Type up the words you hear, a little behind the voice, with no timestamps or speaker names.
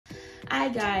Hi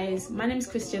guys, my name is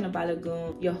Christiana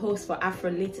Balogun, your host for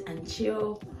Afrolit and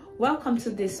Chill. Welcome to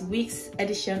this week's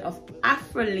edition of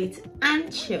Afrolit and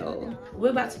Chill. We're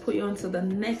about to put you on to the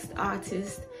next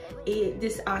artist.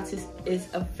 This artist is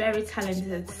a very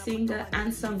talented singer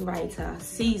and songwriter,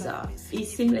 Caesar. He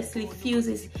seamlessly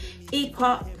fuses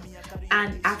hip-hop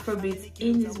and Afrobeat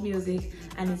in his music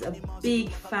and is a big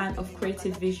fan of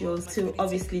creative visuals to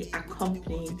obviously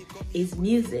accompany his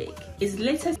music. His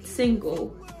latest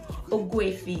single,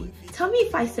 Ogwefi, tell me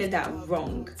if I said that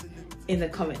wrong in the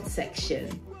comment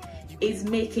section, is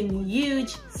making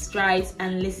huge strides,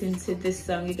 and listen to this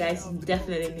song. You guys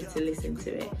definitely need to listen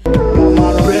to it.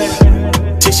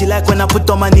 Say she like when I put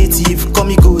on my native, call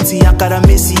me goatee, Ankara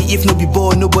Messi. If no be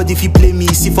ball, nobody fi play me.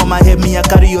 See for my head, me I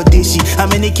carry your dashi. How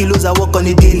many kilos I walk on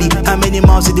a daily? How many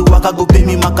miles in the work I go pay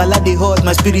me? Makala they hot,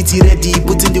 my spirit ready.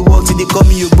 Put in the work till they call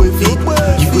me your boyfriend.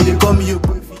 You go they call me your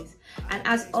boyfriend. And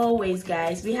as always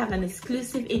guys, we have an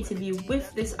exclusive interview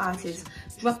with this artist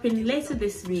dropping later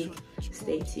this week.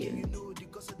 Stay tuned.